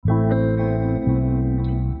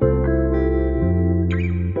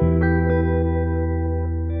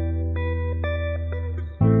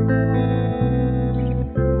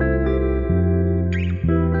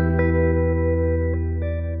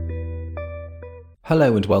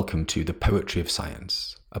Hello and welcome to The Poetry of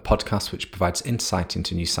Science, a podcast which provides insight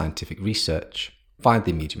into new scientific research via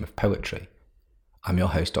the medium of poetry. I'm your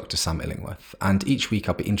host, Dr. Sam Illingworth, and each week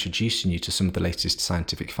I'll be introducing you to some of the latest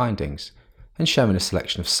scientific findings and sharing a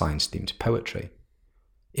selection of science-themed poetry.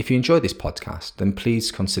 If you enjoy this podcast, then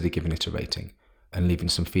please consider giving it a rating and leaving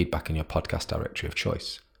some feedback in your podcast directory of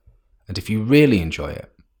choice. And if you really enjoy it,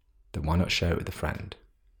 then why not share it with a friend?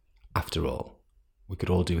 After all, we could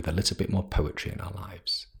all do with a little bit more poetry in our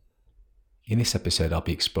lives. In this episode, I'll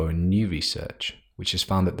be exploring new research which has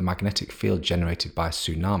found that the magnetic field generated by a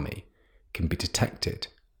tsunami can be detected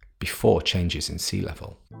before changes in sea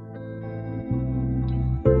level.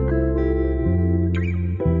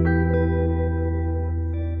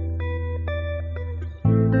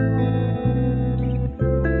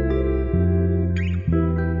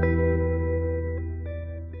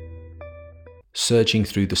 Surging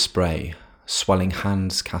through the spray, swelling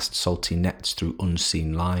hands cast salty nets through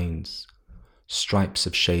unseen lines, stripes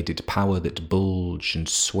of shaded power that bulge and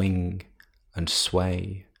swing and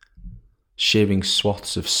sway, shearing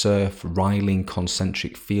swaths of surf, riling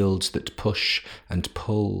concentric fields that push and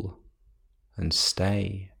pull and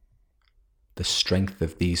stay. The strength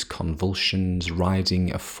of these convulsions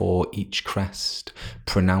riding afore each crest,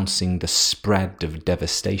 pronouncing the spread of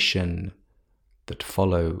devastation that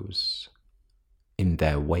follows in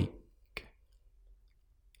their wake.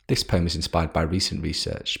 This poem is inspired by recent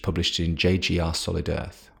research published in JGR Solid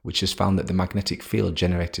Earth, which has found that the magnetic field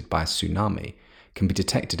generated by a tsunami can be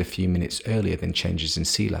detected a few minutes earlier than changes in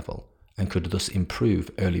sea level and could thus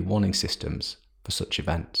improve early warning systems for such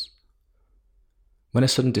events. When a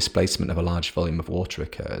sudden displacement of a large volume of water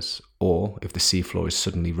occurs, or if the seafloor is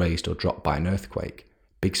suddenly raised or dropped by an earthquake,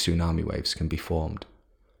 big tsunami waves can be formed.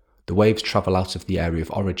 The waves travel out of the area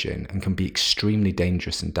of origin and can be extremely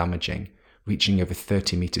dangerous and damaging, reaching over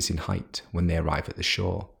 30 metres in height when they arrive at the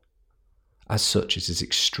shore. As such, it is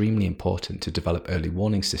extremely important to develop early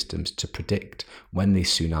warning systems to predict when these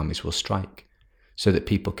tsunamis will strike, so that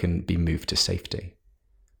people can be moved to safety.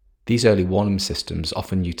 These early warning systems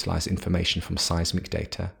often utilise information from seismic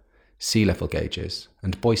data, sea level gauges,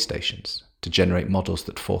 and buoy stations to generate models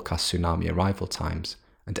that forecast tsunami arrival times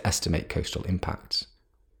and estimate coastal impacts.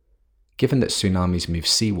 Given that tsunamis move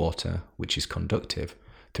seawater, which is conductive,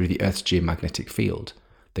 through the Earth's geomagnetic field,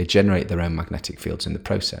 they generate their own magnetic fields in the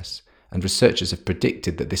process, and researchers have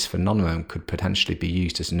predicted that this phenomenon could potentially be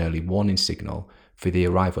used as an early warning signal for the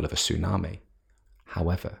arrival of a tsunami.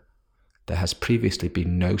 However, there has previously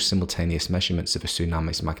been no simultaneous measurements of a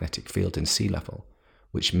tsunami's magnetic field in sea level,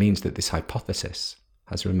 which means that this hypothesis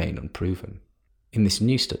has remained unproven. In this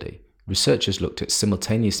new study, researchers looked at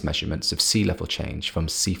simultaneous measurements of sea level change from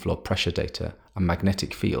seafloor pressure data and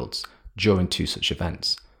magnetic fields during two such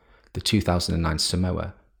events, the 2009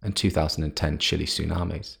 Samoa and 2010 Chile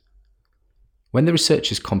tsunamis. When the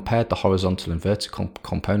researchers compared the horizontal and vertical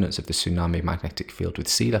components of the tsunami magnetic field with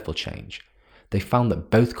sea level change, they found that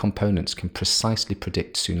both components can precisely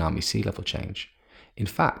predict tsunami sea level change. In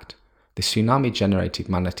fact, the tsunami-generated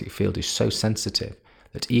magnetic field is so sensitive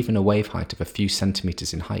that even a wave height of a few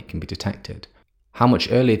centimetres in height can be detected. How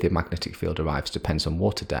much earlier the magnetic field arrives depends on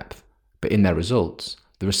water depth, but in their results,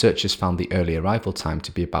 the researchers found the early arrival time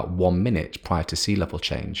to be about 1 minute prior to sea level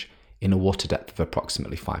change in a water depth of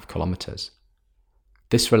approximately 5 kilometres.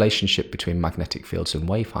 This relationship between magnetic fields and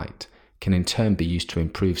wave height can in turn be used to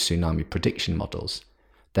improve tsunami prediction models,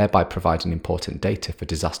 thereby providing important data for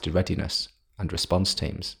disaster readiness and response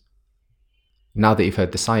teams. Now that you've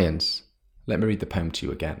heard the science, let me read the poem to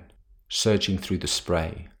you again. Surging through the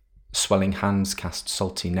spray, swelling hands cast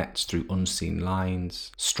salty nets through unseen lines,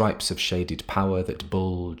 stripes of shaded power that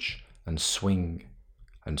bulge and swing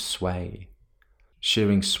and sway,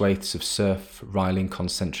 shearing swathes of surf, riling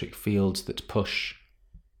concentric fields that push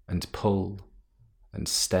and pull and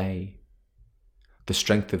stay. The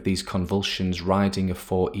strength of these convulsions riding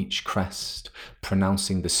afore each crest,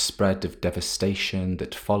 pronouncing the spread of devastation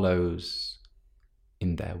that follows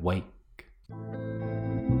in their wake.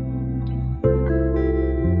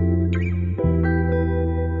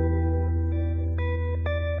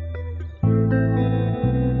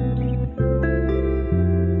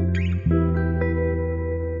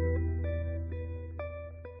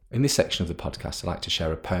 In this section of the podcast, I'd like to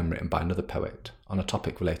share a poem written by another poet on a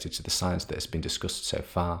topic related to the science that has been discussed so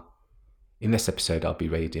far. In this episode, I'll be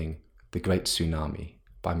reading The Great Tsunami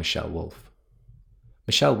by Michelle Wolf.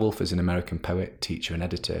 Michelle Wolf is an American poet, teacher and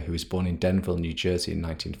editor who was born in Denville, New Jersey in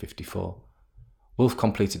 1954. Wolf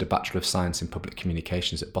completed a Bachelor of Science in Public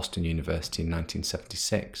Communications at Boston University in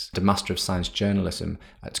 1976 and a Master of Science Journalism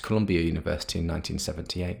at Columbia University in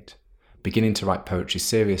 1978. beginning to write poetry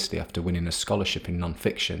seriously after winning a scholarship in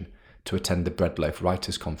non-fiction to attend the Breadloaf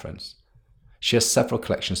Writers' Conference. She has several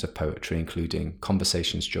collections of poetry, including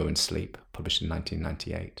Conversations During Sleep, published in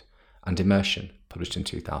 1998, and Immersion, published in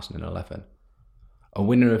 2011. A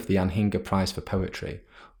winner of the Anhinga Prize for Poetry,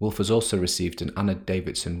 Woolf has also received an Anna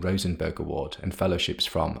Davidson Rosenberg Award and fellowships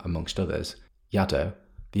from, amongst others, Yaddo,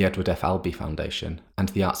 the Edward F. Albee Foundation, and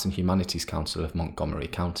the Arts and Humanities Council of Montgomery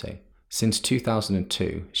County. Since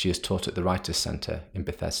 2002, she has taught at the Writers' Center in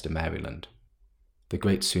Bethesda, Maryland. The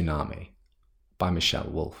Great Tsunami, by Michelle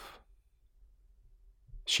Wolf.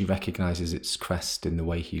 She recognizes its crest in the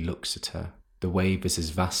way he looks at her. The wave is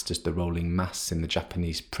as vast as the rolling mass in the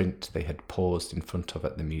Japanese print they had paused in front of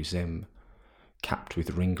at the museum. Capped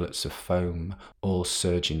with ringlets of foam, all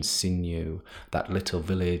surging sinew, that little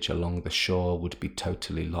village along the shore would be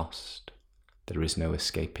totally lost. There is no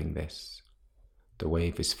escaping this. The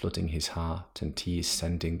wave is flooding his heart, and he is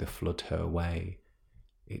sending the flood her way.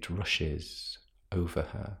 It rushes over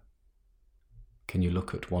her. Can you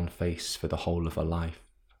look at one face for the whole of a life?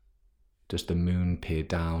 Does the moon peer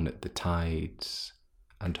down at the tides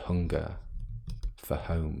and hunger for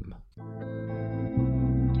home?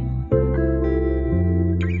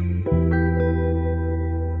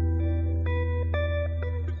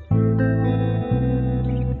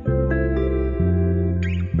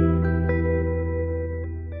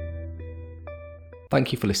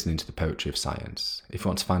 Thank you for listening to The Poetry of Science. If you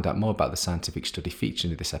want to find out more about the scientific study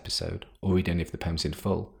featured in this episode, or read any of the poems in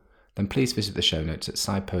full, then please visit the show notes at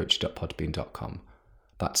scipoetry.podbean.com.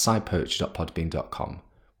 That's scipoetry.podbean.com,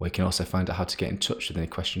 where you can also find out how to get in touch with any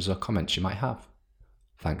questions or comments you might have.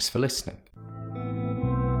 Thanks for listening.